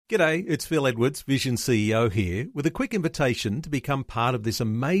G'day, it's Phil Edwards, Vision CEO here, with a quick invitation to become part of this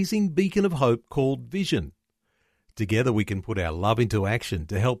amazing beacon of hope called Vision. Together we can put our love into action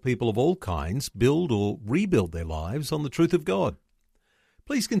to help people of all kinds build or rebuild their lives on the truth of God.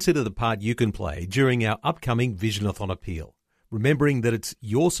 Please consider the part you can play during our upcoming Visionathon appeal, remembering that it's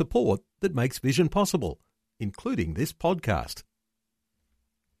your support that makes Vision possible, including this podcast.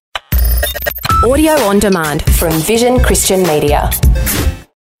 Audio on demand from Vision Christian Media.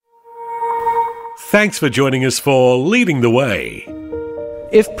 Thanks for joining us for Leading the Way.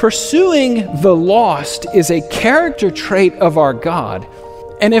 If pursuing the lost is a character trait of our God,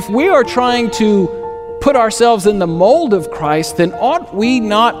 and if we are trying to put ourselves in the mold of Christ, then ought we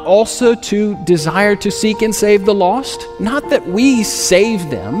not also to desire to seek and save the lost? Not that we save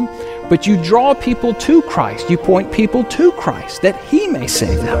them, but you draw people to Christ. You point people to Christ, that He may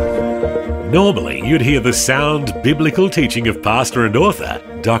save them. Normally, you'd hear the sound biblical teaching of pastor and author,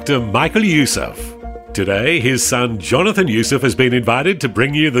 Dr. Michael Youssef. Today, his son Jonathan Youssef has been invited to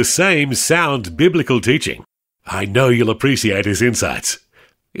bring you the same sound biblical teaching. I know you'll appreciate his insights.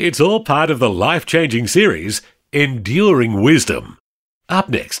 It's all part of the life-changing series, Enduring Wisdom. Up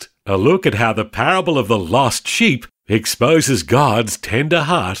next, a look at how the parable of the lost sheep exposes God's tender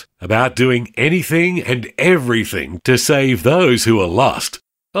heart about doing anything and everything to save those who are lost.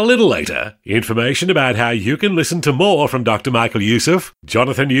 A little later, information about how you can listen to more from Dr. Michael Youssef,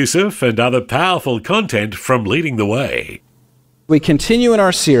 Jonathan Youssef, and other powerful content from Leading the Way. We continue in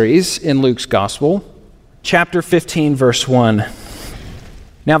our series in Luke's Gospel, chapter 15, verse 1.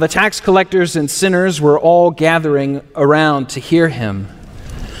 Now the tax collectors and sinners were all gathering around to hear him.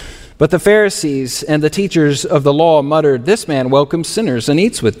 But the Pharisees and the teachers of the law muttered, "This man welcomes sinners and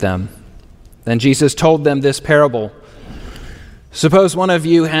eats with them." Then Jesus told them this parable. Suppose one of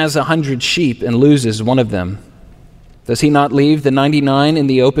you has 100 sheep and loses one of them. Does he not leave the 99 in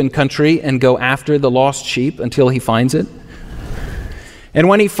the open country and go after the lost sheep until he finds it? And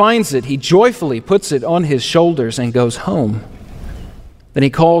when he finds it, he joyfully puts it on his shoulders and goes home. Then he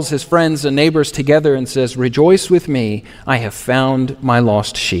calls his friends and neighbors together and says, "Rejoice with me, I have found my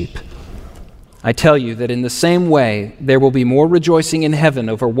lost sheep." I tell you that in the same way, there will be more rejoicing in heaven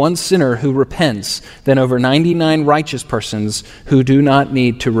over one sinner who repents than over 99 righteous persons who do not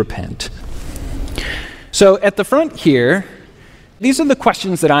need to repent. So at the front here, these are the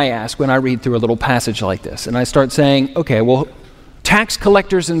questions that I ask when I read through a little passage like this. And I start saying, okay, well, tax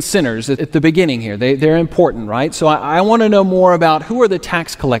collectors and sinners at the beginning here, they're important, right? So I want to know more about who are the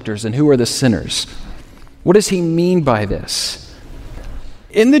tax collectors and who are the sinners. What does he mean by this?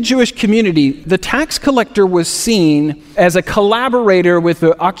 In the Jewish community, the tax collector was seen as a collaborator with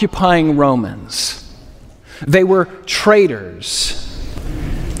the occupying Romans. They were traitors.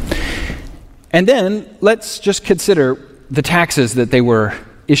 And then let's just consider the taxes that they were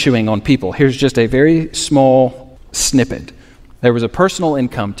issuing on people. Here's just a very small snippet. There was a personal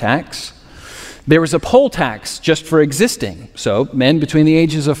income tax. There was a poll tax just for existing. So men between the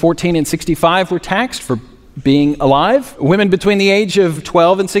ages of 14 and 65 were taxed for being alive. Women between the age of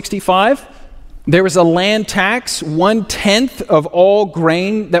 12 and 65. There was a land tax, 1/10 of all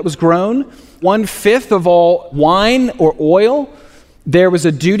grain that was grown, 1/5 of all wine or oil. There was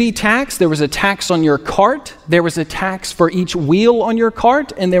a duty tax. There was a tax on your cart. There was a tax for each wheel on your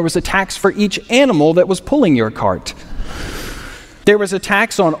cart, and there was a tax for each animal that was pulling your cart. There was a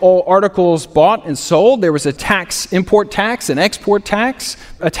tax on all articles bought and sold. There was a tax, import tax and export tax.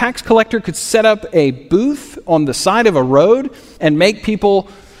 A tax collector could set up a booth on the side of a road and make people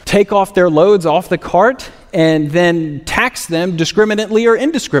take off their loads off the cart and then tax them discriminately or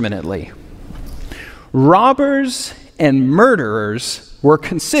indiscriminately. Robbers and murderers were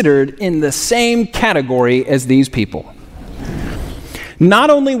considered in the same category as these people. Not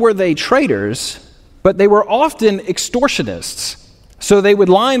only were they traitors, but they were often extortionists. So they would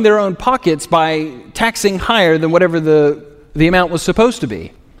line their own pockets by taxing higher than whatever the amount was supposed to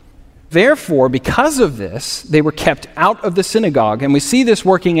be. Therefore, because of this, they were kept out of the synagogue. And we see this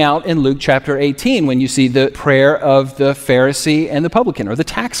working out in Luke chapter 18 when you see the prayer of the Pharisee and the publican, or the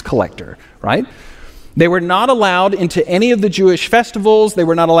tax collector, right? They were not allowed into any of the Jewish festivals. They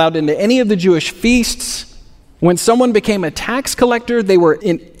were not allowed into any of the Jewish feasts. When someone became a tax collector, they were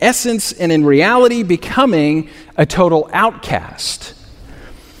in essence and in reality becoming a total outcast.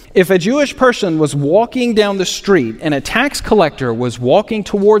 If a Jewish person was walking down the street and a tax collector was walking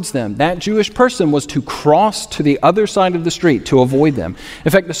towards them, that Jewish person was to cross to the other side of the street to avoid them. In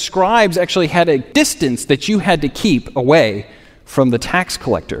fact, the scribes actually had a distance that you had to keep away from the tax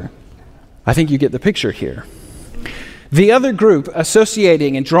collector. I think you get the picture here. The other group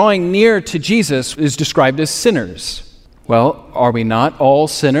associating and drawing near to Jesus is described as sinners. Well, are we not all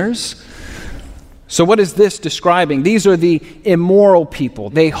sinners? So what is this describing? These are the immoral people.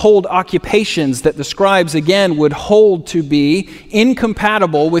 They hold occupations that the scribes, again, would hold to be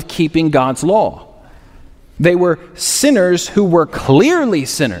incompatible with keeping God's law. They were sinners who were clearly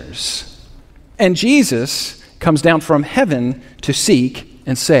sinners. And Jesus comes down from heaven to seek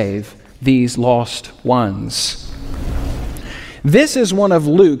and save these lost ones. This is one of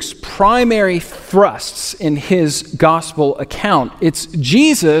Luke's primary thrusts in his gospel account. It's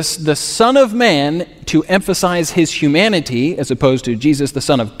Jesus, the Son of Man, to emphasize his humanity, as opposed to Jesus, the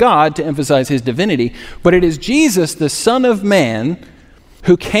Son of God, to emphasize his divinity. But it is Jesus, the Son of Man,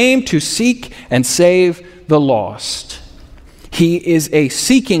 who came to seek and save the lost. He is a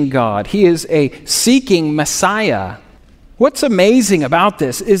seeking God. He is a seeking Messiah. What's amazing about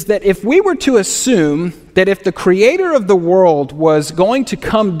this is that if we were to assume that if the creator of the world was going to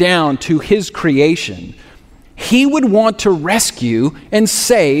come down to his creation, he would want to rescue and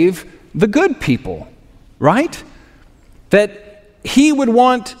save the good people, right? That he would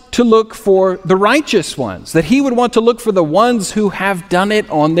want to look for the righteous ones, that he would want to look for the ones who have done it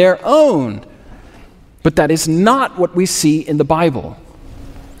on their own. But that is not what we see in the Bible.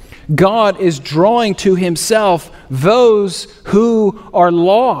 God is drawing to himself those who are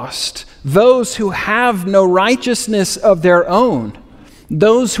lost, those who have no righteousness of their own,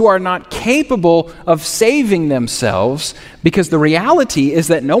 those who are not capable of saving themselves, because the reality is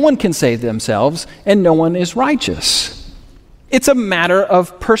that no one can save themselves and no one is righteous. It's a matter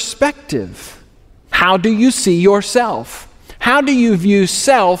of perspective. How do you see yourself? How do you view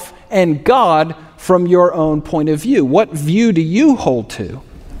self and God from your own point of view? What view do you hold to?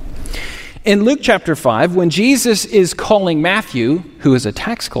 In Luke chapter 5, when Jesus is calling Matthew, who is a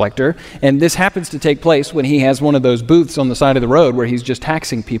tax collector, and this happens to take place when he has one of those booths on the side of the road where he's just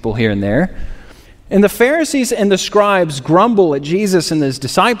taxing people here and there, and the Pharisees and the scribes grumble at Jesus and his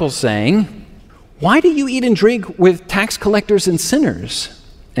disciples, saying, "Why do you eat and drink with tax collectors and sinners?"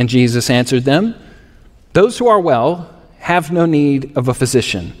 And Jesus answered them, "Those who are well have no need of a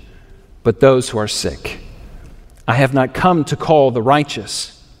physician, but those who are sick. I have not come to call the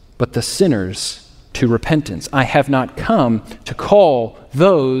righteous, but the sinners to repentance. I have not come to call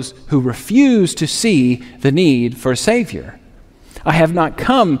those who refuse to see the need for a Savior. I have not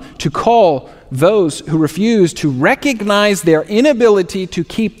come to call those who refuse to recognize their inability to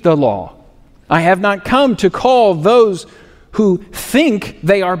keep the law. I have not come to call those who think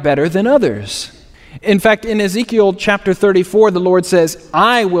they are better than others." In fact, in Ezekiel chapter 34, the Lord says,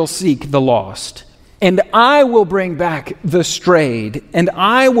 "I will seek the lost, and I will bring back the strayed, and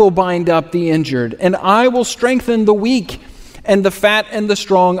I will bind up the injured, and I will strengthen the weak, and the fat and the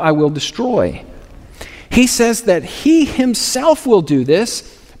strong I will destroy." He says that he himself will do this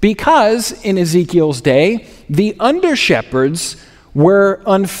because in Ezekiel's day, the under-shepherds were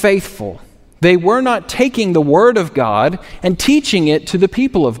unfaithful. They were not taking the word of God and teaching it to the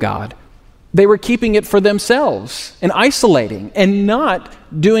people of God. They were keeping it for themselves and isolating and not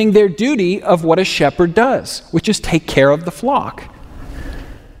doing their duty of what a shepherd does, which is take care of the flock.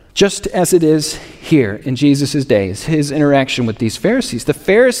 Just as it is here in Jesus' days, his interaction with these Pharisees. The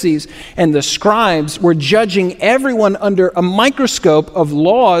Pharisees and the scribes were judging everyone under a microscope of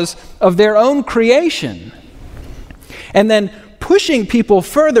laws of their own creation, and then pushing people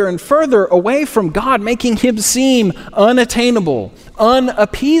further and further away from God, making him seem unattainable,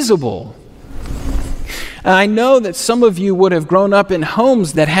 unappeasable. I know that some of you would have grown up in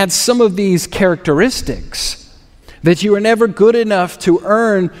homes that had some of these characteristics, that you were never good enough to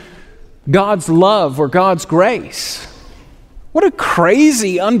earn God's love or God's grace. What a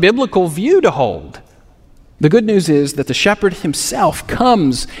crazy, unbiblical view to hold. The good news is that the shepherd himself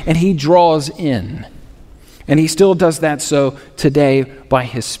comes and he draws in. And he still does that so today by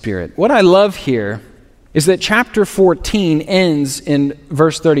his Spirit. What I love here is that chapter 14 ends in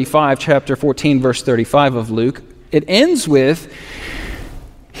verse 35, chapter 14, verse 35 of Luke. It ends with,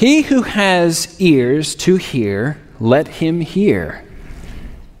 "He who has ears to hear, let him hear."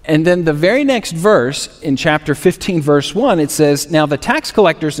 And then the very next verse, in chapter 15, verse 1, it says, "Now the tax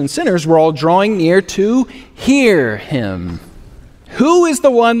collectors and sinners were all drawing near to hear him." Who is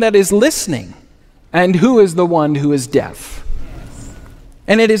the one that is listening? And who is the one who is deaf?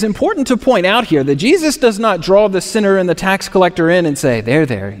 And it is important to point out here that Jesus does not draw the sinner and the tax collector in and say,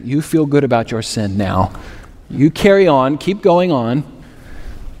 there, you feel good about your sin now. You carry on, keep going on.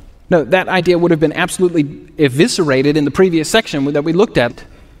 No, that idea would have been absolutely eviscerated in the previous section that we looked at.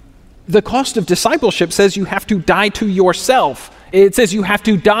 The cost of discipleship says you have to die to yourself. It says you have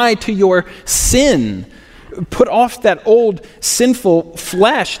to die to your sin. Put off that old sinful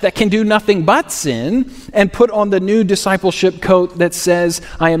flesh that can do nothing but sin, and put on the new discipleship coat that says,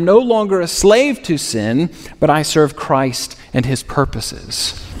 I am no longer a slave to sin, but I serve Christ and his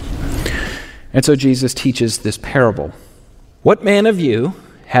purposes. And so Jesus teaches this parable. What man of you,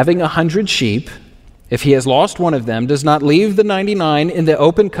 having 100 sheep, if he has lost one of them, does not leave the 99 in the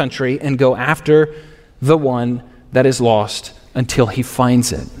open country and go after the one that is lost until he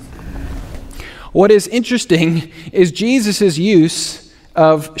finds it? What is interesting is Jesus' use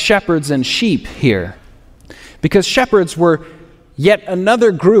of shepherds and sheep here, because shepherds were yet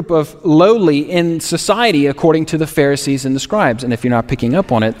another group of lowly in society according to the Pharisees and the scribes. And if you're not picking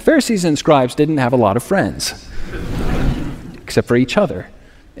up on it, Pharisees and scribes didn't have a lot of friends, except for each other,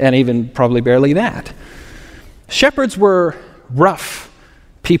 and even probably barely that. Shepherds were rough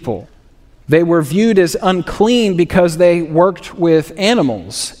people. They were viewed as unclean because they worked with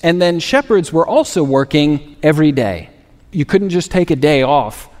animals. And then shepherds were also working every day. You couldn't just take a day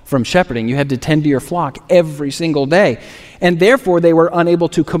off from shepherding. You had to tend to your flock every single day. And therefore, they were unable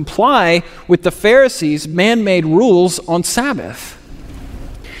to comply with the Pharisees' man-made rules on Sabbath.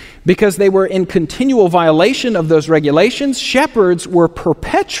 Because they were in continual violation of those regulations, shepherds were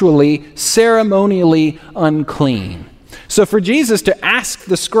perpetually ceremonially unclean. So for Jesus to ask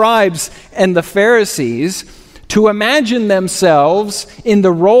the scribes and the Pharisees to imagine themselves in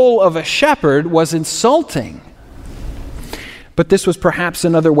the role of a shepherd was insulting. But this was perhaps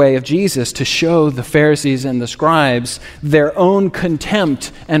another way of Jesus to show the Pharisees and the scribes their own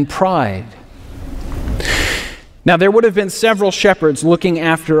contempt and pride. Now, there would have been several shepherds looking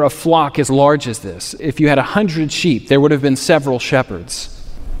after a flock as large as this. If you had 100 sheep, there would have been several shepherds.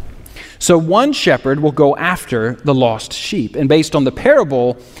 So one shepherd will go after the lost sheep. And based on the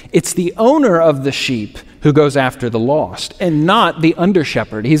parable, it's the owner of the sheep who goes after the lost, and not the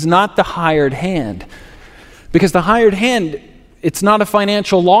under-shepherd. He's not the hired hand. Because the hired hand, it's not a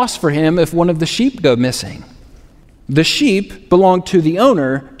financial loss for him if one of the sheep go missing. The sheep belong to the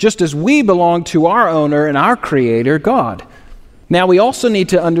owner, just as we belong to our owner and our creator, God. Now, we also need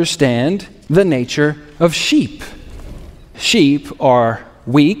to understand the nature of sheep. Sheep are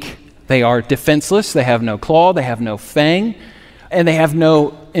weak, they are defenseless, they have no claw, they have no fang, and they have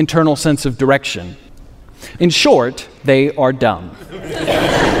no internal sense of direction. In short, they are dumb.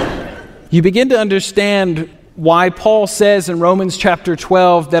 You begin to understand why Paul says in Romans chapter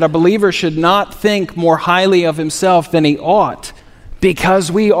 12 that a believer should not think more highly of himself than he ought,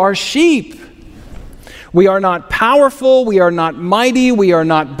 because we are sheep. We are not powerful, we are not mighty, we are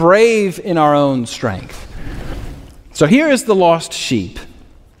not brave in our own strength. So here is the lost sheep.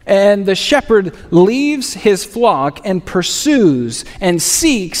 And the shepherd leaves his flock and pursues and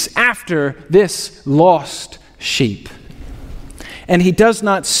seeks after this lost sheep. And he does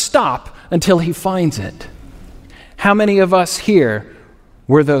not stop until he finds it. How many of us here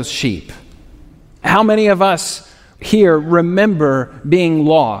were those sheep? How many of us here remember being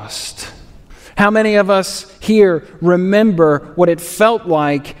lost? How many of us here remember what it felt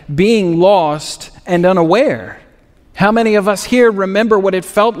like being lost and unaware? How many of us here remember what it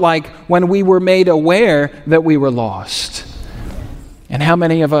felt like when we were made aware that we were lost? And how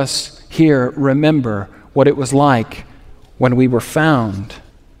many of us here remember what it was like when we were found?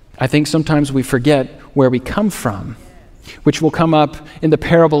 I think sometimes we forget where we come from, which will come up in the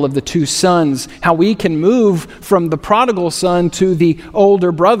parable of the two sons, how we can move from the prodigal son to the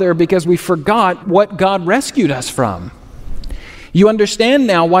older brother because we forgot what God rescued us from. You understand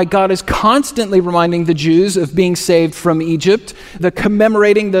now why God is constantly reminding the Jews of being saved from Egypt,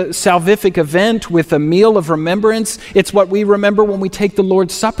 commemorating the salvific event with a meal of remembrance. It's what we remember when we take the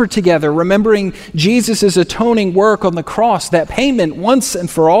Lord's Supper together, remembering Jesus' atoning work on the cross, that payment once and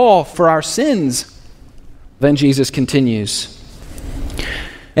for all for our sins. Then Jesus continues,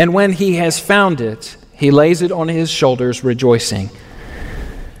 and when he has found it, he lays it on his shoulders, rejoicing.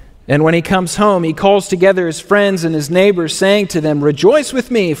 And when he comes home, he calls together his friends and his neighbors, saying to them, "Rejoice with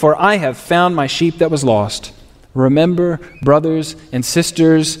me, for I have found my sheep that was lost." Remember, brothers and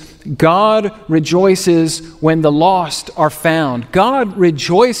sisters, God rejoices when the lost are found. God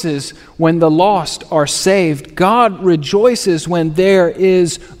rejoices when the lost are saved. God rejoices when there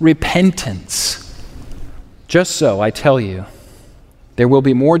is repentance. Just so, I tell you, there will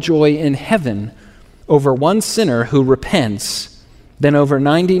be more joy in heaven over one sinner who repents than over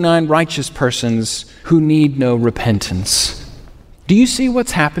 99 righteous persons who need no repentance. Do you see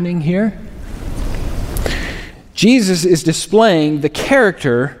what's happening here? Jesus is displaying the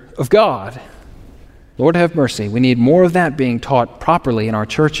character of God. Lord have mercy. We need more of that being taught properly in our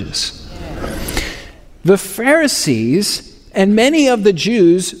churches. The Pharisees and many of the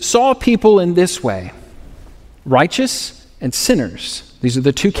Jews saw people in this way. righteous and sinners. These are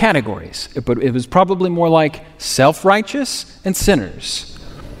the two categories. But it was probably more like self-righteous and sinners.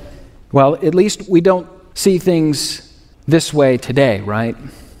 Well, at least we don't see things this way today, right?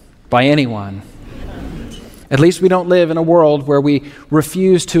 By anyone. At least we don't live in a world where we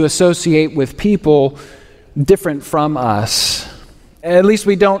refuse to associate with people different from us. At least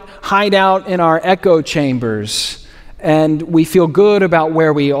we don't hide out in our echo chambers and we feel good about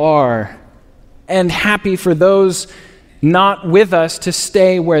where we are and happy for those not with us to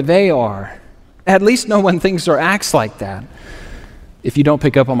stay where they are. At least no one thinks or acts like that. If you don't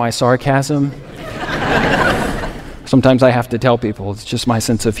pick up on my sarcasm, sometimes I have to tell people it's just my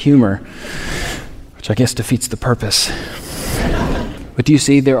sense of humor, which I guess defeats the purpose. But do you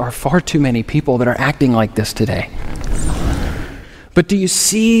see, there are far too many people that are acting like this today. But do you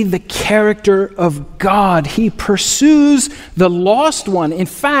see the character of God? He pursues the lost one. In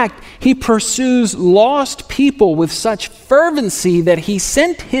fact, he pursues lost people with such fervency that he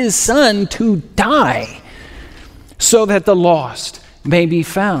sent his son to die so that the lost may be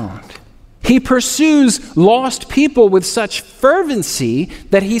found. He pursues lost people with such fervency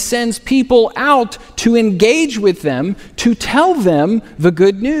that he sends people out to engage with them, to tell them the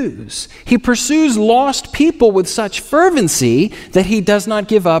good news. He pursues lost people with such fervency that he does not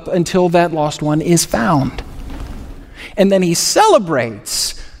give up until that lost one is found. And then he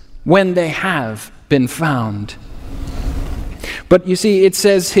celebrates when they have been found. But you see, it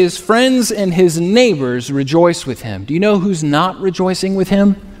says his friends and his neighbors rejoice with him. Do you know who's not rejoicing with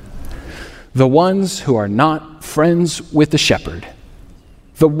him? The ones who are not friends with the shepherd.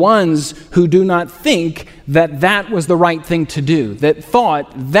 The ones who do not think that that was the right thing to do, that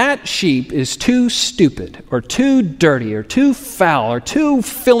thought that sheep is too stupid or too dirty or too foul or too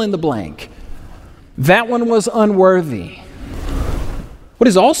fill in the blank. That one was unworthy. What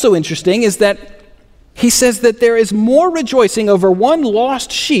is also interesting is that he says that there is more rejoicing over one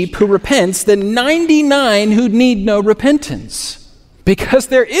lost sheep who repents than 99 who need no repentance. Because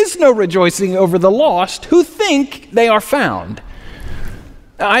there is no rejoicing over the lost who think they are found.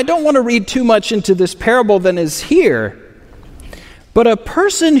 I don't want to read too much into this parable than is here, but a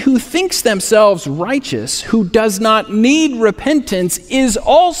person who thinks themselves righteous, who does not need repentance, is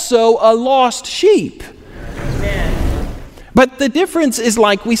also a lost sheep. Amen. But the difference is,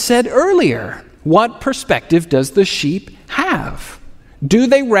 like we said earlier, what perspective does the sheep have? Do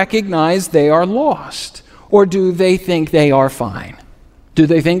they recognize they are lost, or do they think they are fine? Do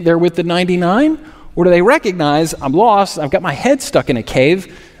they think they're with the 99? Or do they recognize, I'm lost, I've got my head stuck in a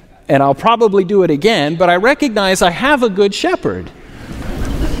cave, and I'll probably do it again, but I recognize I have a good shepherd.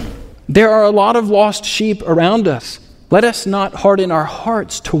 There are a lot of lost sheep around us. Let us not harden our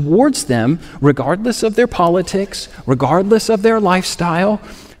hearts towards them, regardless of their politics, regardless of their lifestyle,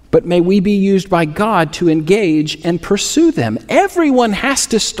 but may we be used by God to engage and pursue them. Everyone has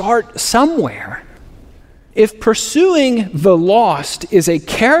to start somewhere. If pursuing the lost is a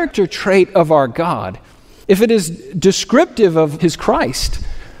character trait of our God, if it is descriptive of his Christ,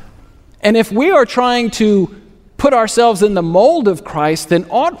 and if we are trying to put ourselves in the mold of Christ, then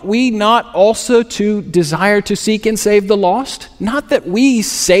ought we not also to desire to seek and save the lost? Not that we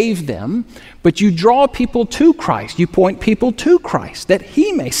save them, but you draw people to Christ. You point people to Christ, that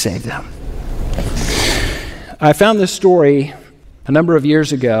he may save them. I found this story a number of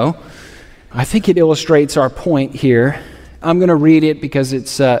years ago. I think it illustrates our point here. I'm going to read it because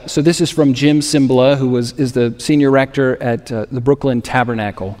it's, so this is from Jim Cymbala, who is the senior rector at the Brooklyn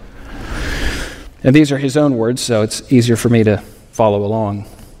Tabernacle. And these are his own words, so it's easier for me to follow along.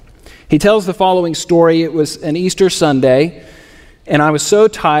 He tells the following story. It was an Easter Sunday, and I was so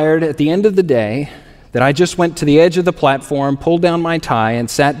tired at the end of the day that I just went to the edge of the platform, pulled down my tie, and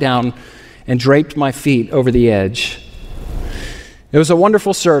sat down and draped my feet over the edge. It was a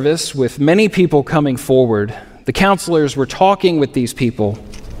wonderful service with many people coming forward. The counselors were talking with these people.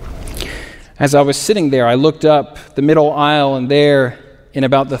 As I was sitting there, I looked up the middle aisle, and there, in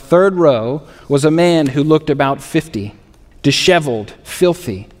about the third row, was a man who looked about 50, disheveled,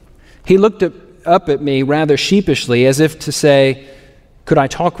 filthy. He looked up at me rather sheepishly, as if to say, "Could I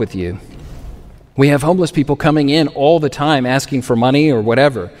talk with you? We have homeless people coming in all the time asking for money or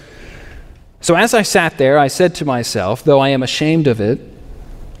whatever." So as I sat there, I said to myself, though I am ashamed of it,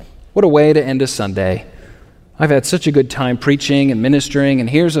 what a way to end a Sunday. I've had such a good time preaching and ministering, and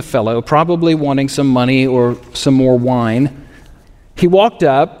here's a fellow probably wanting some money or some more wine. He walked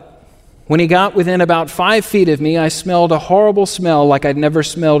up. When he got within about 5 feet of me, I smelled a horrible smell like I'd never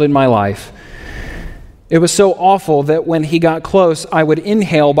smelled in my life. It was so awful that when he got close, I would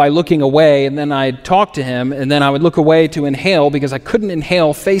inhale by looking away, and then I'd talk to him, and then I would look away to inhale because I couldn't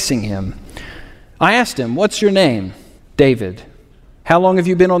inhale facing him. I asked him, "What's your name?" "David." "How long have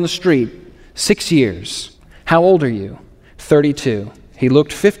you been on the street?" 6 years. "How old are you?" 32. He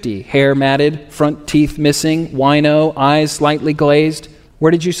looked 50, hair matted, front teeth missing, wino, eyes slightly glazed.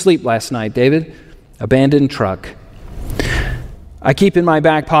 "Where did you sleep last night, David?" "Abandoned truck." I keep in my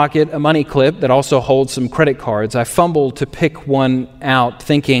back pocket a money clip that also holds some credit cards. I fumbled to pick one out,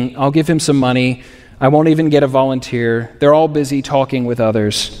 thinking, I'll give him some money. I won't even get a volunteer. They're all busy talking with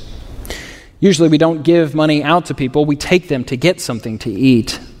others. Usually we don't give money out to people. We take them to get something to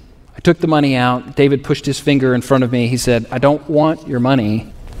eat. I took the money out. David pushed his finger in front of me. He said, "I don't want your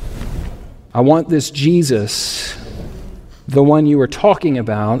money. I want this Jesus, the one you were talking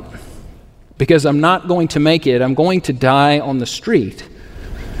about, because I'm not going to make it. I'm going to die on the street."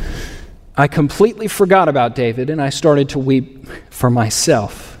 I completely forgot about David, and I started to weep for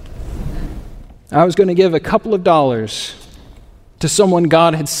myself. I was going to give a couple of dollars to someone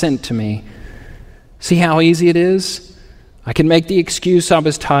God had sent to me. See how easy it is? I can make the excuse I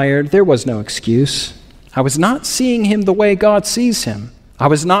was tired. There was no excuse. I was not seeing him the way God sees him. I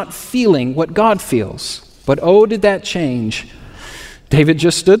was not feeling what God feels. But oh, did that change. David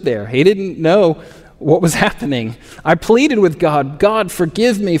just stood there. He didn't know what was happening. I pleaded with God, "God,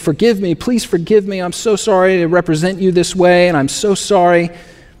 forgive me, please forgive me. I'm so sorry to represent you this way, and I'm so sorry.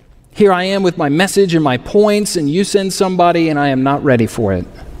 Here I am with my message and my points, and you send somebody, and I am not ready for it."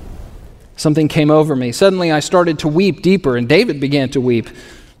 Something came over me. Suddenly I started to weep deeper, and David began to weep.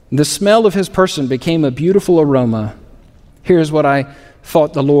 The smell of his person became a beautiful aroma. Here's what I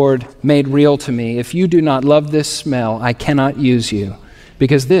thought the Lord made real to me. If you do not love this smell, I cannot use you,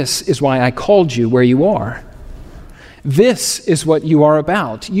 because this is why I called you where you are. This is what you are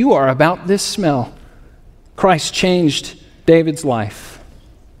about. You are about this smell. Christ changed David's life.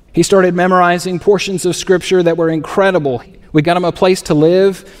 He started memorizing portions of Scripture that were incredible. We got him a place to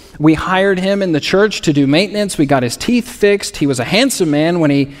live. We hired him in the church to do maintenance. We got his teeth fixed. He was a handsome man when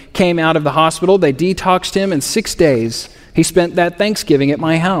he came out of the hospital. They detoxed him in 6 days. He spent that Thanksgiving at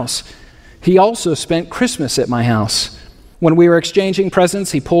my house. He also spent Christmas at my house. When we were exchanging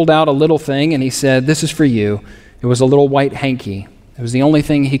presents, he pulled out a little thing and he said, "This is for you." It was a little white hanky. It was the only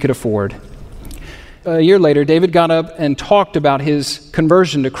thing he could afford. A year later, David got up and talked about his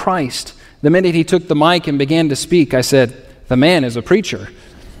conversion to Christ. The minute he took the mic and began to speak, I said, "The man is a preacher."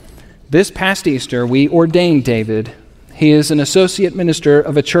 This past Easter, we ordained David. He is an associate minister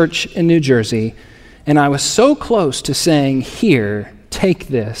of a church in New Jersey. And I was so close to saying, "Here, take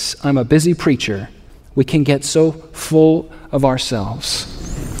this. I'm a busy preacher." We can get so full of ourselves.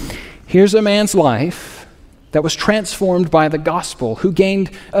 Here's a man's life that was transformed by the gospel, who gained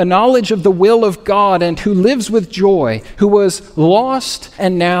a knowledge of the will of God and who lives with joy, who was lost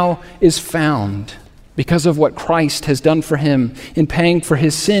and now is found because of what Christ has done for him in paying for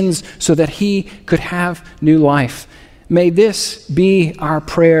his sins so that he could have new life. May this be our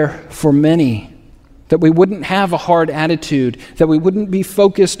prayer for many. That we wouldn't have a hard attitude, that we wouldn't be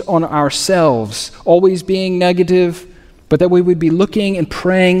focused on ourselves, always being negative, but that we would be looking and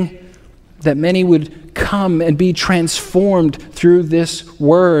praying that many would come and be transformed through this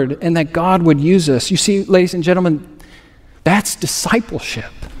word, and that God would use us. You see, ladies and gentlemen, that's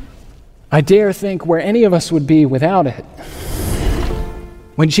discipleship. I dare think where any of us would be without it.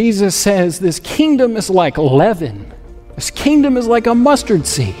 When Jesus says, "This kingdom is like leaven, this kingdom is like a mustard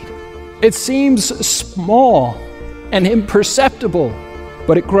seed. It seems small and imperceptible,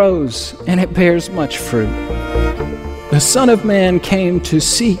 but it grows and it bears much fruit." The Son of Man came to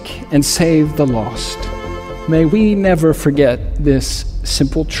seek and save the lost. May we never forget this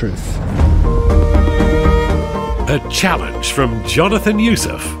simple truth. A challenge from Jonathan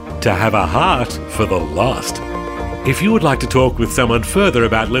Youssef to have a heart for the lost. If you would like to talk with someone further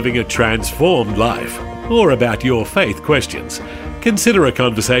about living a transformed life or about your faith questions, consider a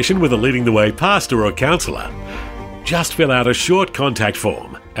conversation with a Leading the Way pastor or counsellor. Just fill out a short contact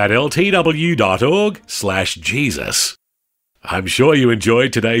form at ltw.org/Jesus. I'm sure you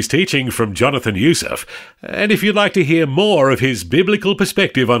enjoyed today's teaching from Jonathan Youssef, and if you'd like to hear more of his biblical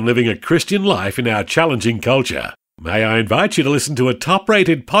perspective on living a Christian life in our challenging culture, may I invite you to listen to a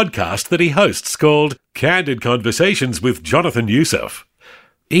top-rated podcast that he hosts called Candid Conversations with Jonathan Youssef.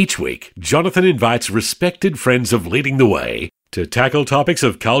 Each week, Jonathan invites respected friends of Leading the Way to tackle topics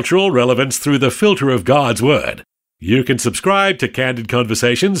of cultural relevance through the filter of God's Word. You can subscribe to Candid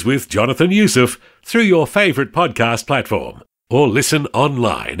Conversations with Jonathan Youssef through your favourite podcast platform, or listen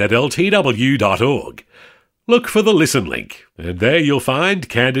online at ltw.org. Look for the Listen link, and there you'll find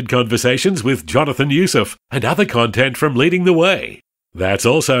Candid Conversations with Jonathan Youssef and other content from Leading the Way. That's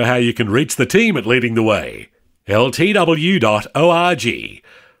also how you can reach the team at Leading the Way, ltw.org.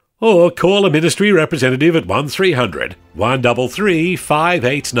 Or call a ministry representative at 1300 133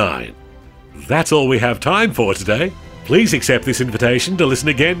 589. That's all we have time for today. Please accept this invitation to listen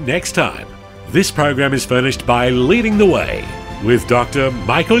again next time. This program is furnished by Leading the Way with Dr.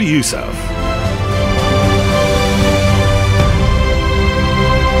 Michael Youssef.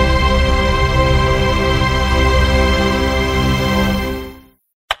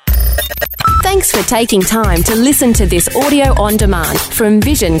 Thanks for taking time to listen to this audio on demand from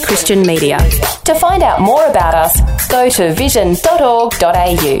Vision Christian Media. To find out more about us, go to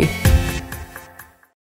vision.org.au.